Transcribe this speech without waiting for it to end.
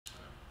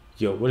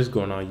Yo, what is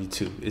going on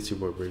YouTube? It's your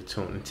boy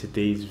Raytone. In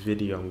today's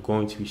video, I'm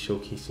going to be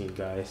showcasing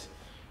guys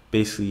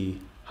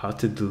basically how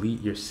to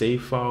delete your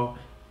save file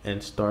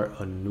and start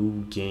a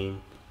new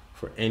game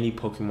for any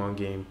Pokemon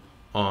game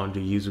on the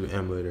Yuzu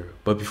Emulator.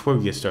 But before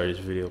we get started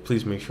this video,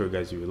 please make sure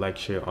guys you like,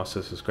 share, also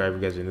subscribe if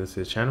you guys are new to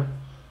the channel.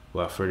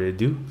 Without further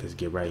ado, let's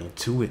get right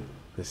into it.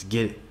 Let's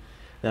get it.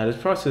 Now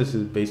this process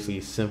is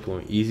basically simple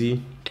and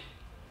easy.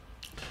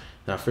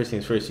 Now first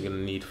things first, you're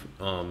gonna need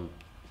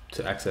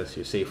to access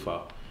your save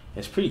file.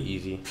 It's pretty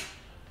easy.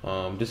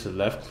 Just a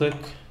left click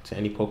to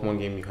any Pokemon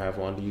game you have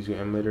on the Yuzu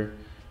Emulator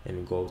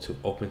and go to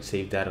open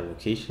save data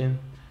location.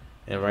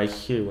 And right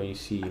here when you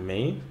see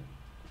main,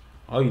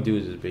 all you do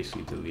is just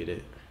basically delete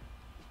it.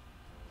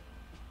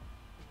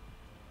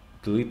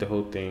 Delete the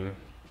whole thing,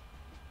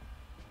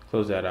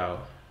 close that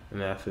out,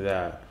 and after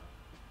that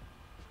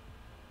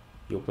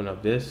you open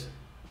up this,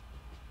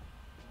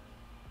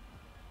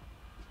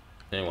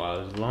 and while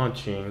it's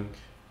launching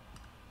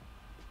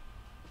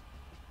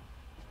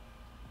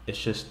it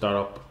should start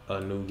up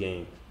a new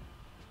game.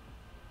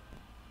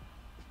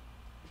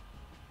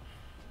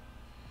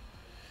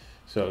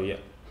 So yeah,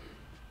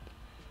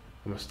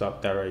 I'm gonna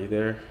stop that right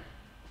there.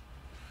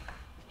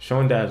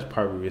 Showing that is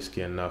probably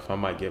risky enough.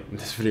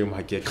 This video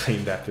might get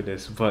claimed after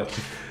this, but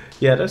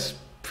yeah, that's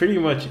pretty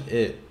much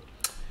it.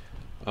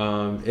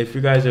 If you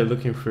guys are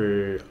looking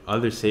for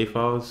other save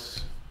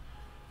files,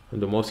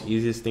 the most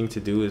easiest thing to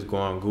do is go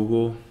on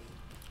Google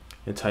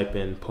and type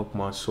in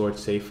Pokemon Sword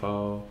save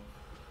file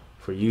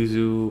for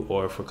Yuzu,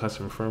 or for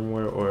custom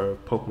firmware, or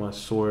Pokemon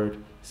Sword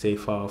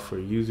save file for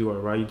Yuzu or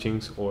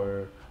Ryujinx,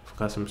 or for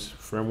custom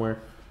firmware.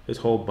 There's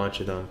a whole bunch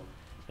of them,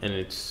 and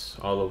it's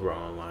all over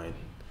online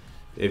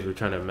if you're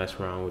trying to mess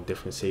around with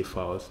different save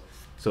files.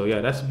 So yeah,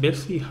 that's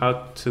basically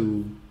how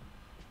to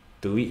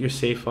delete your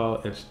save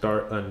file and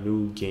start a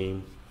new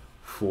game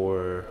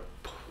for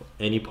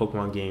any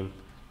Pokemon game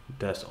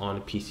that's on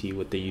a PC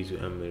with the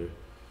Yuzu Emulator.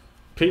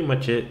 Pretty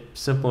much it.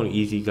 Simple and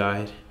easy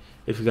guide.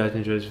 If you guys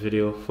enjoyed this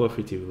video, feel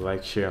free to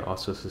like, share, and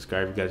also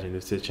subscribe if you guys are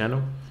new to the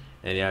channel.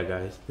 And yeah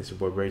guys, this is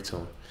your boy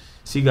Raytone.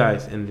 See you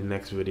guys in the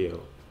next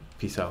video.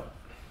 Peace out.